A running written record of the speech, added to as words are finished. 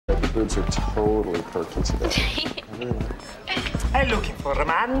suits are totally perky today. I'm looking for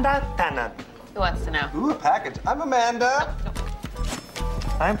Amanda Tannen. Who wants to know? Ooh, a package. I'm Amanda.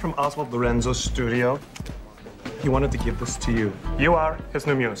 I'm from Oswald Lorenzo's studio. He wanted to give this to you. You are his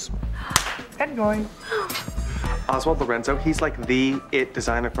new muse. Enjoy. Oswald Lorenzo, he's like the it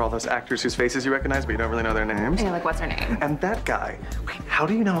designer for all those actors whose faces you recognize, but you don't really know their names. And you're like, what's her name? And that guy. Wait, how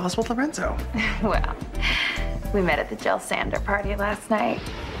do you know Oswald Lorenzo? Well, we met at the Jill Sander party last night.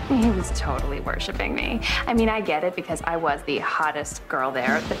 He was totally worshiping me. I mean, I get it because I was the hottest girl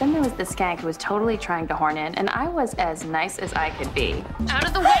there, but then there was this skank who was totally trying to horn in, and I was as nice as I could be. Out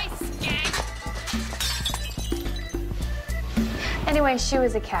of the way, skank! Anyway, she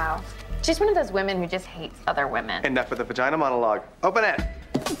was a cow. She's one of those women who just hates other women. Enough with the vagina monologue. Open it.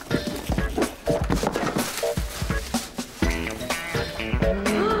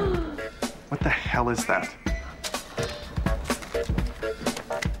 What the hell is that?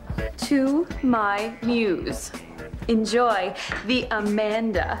 To my muse. Enjoy the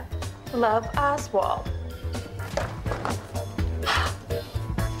Amanda. Love, Oswald.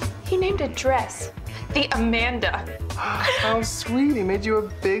 He named a dress the Amanda. How sweet. He made you a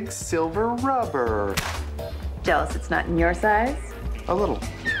big silver rubber. Jealous it's not in your size? A little.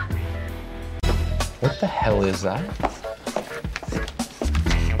 What the hell is that?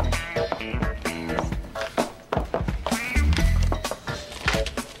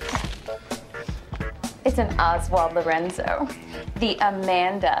 It's an Oswald Lorenzo. The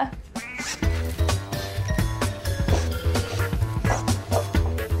Amanda.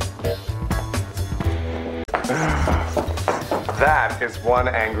 That is one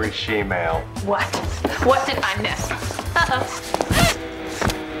angry she-male. What? What did I miss?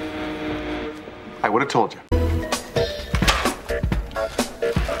 I would have told you.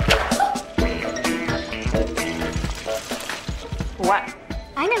 What?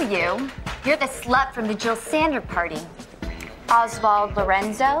 I know you. You're the slut from the Jill Sander party. Oswald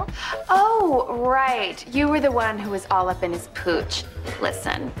Lorenzo? Oh, right. You were the one who was all up in his pooch.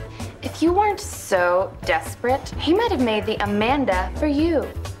 Listen, if you weren't so desperate, he might have made the Amanda for you,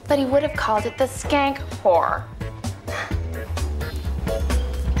 but he would have called it the skank whore.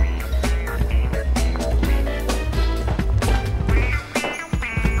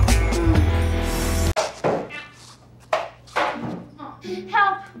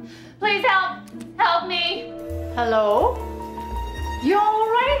 Help! Please help! Help me! Hello? You're all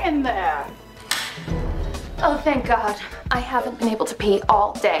right in there. Oh, thank God. I haven't been able to pee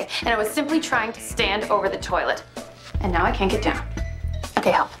all day, and I was simply trying to stand over the toilet. And now I can't get down.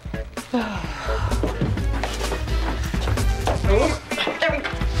 Okay, help. There we go.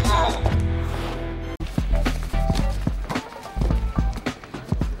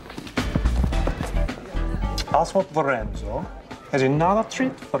 Oswald Lorenzo has another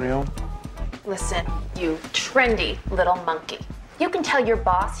treat for you. Listen, you trendy little monkey. You can tell your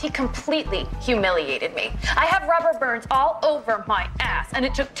boss he completely humiliated me. I have rubber burns all over my ass, and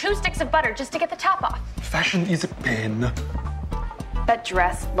it took 2 sticks of butter just to get the top off. Fashion is a pain. That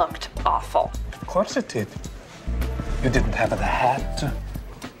dress looked awful. Of course it did. You didn't have the hat.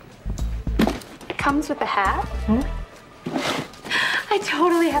 It comes with a hat? I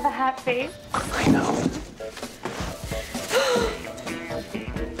totally have a hat face. I know.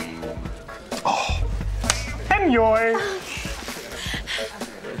 Oh. Enjoy.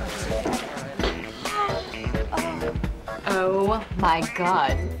 Oh my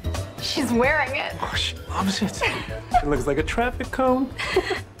God. She's wearing it. Oh, she loves it. It looks like a traffic cone.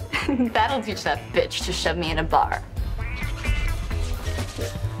 That'll teach that bitch to shove me in a bar.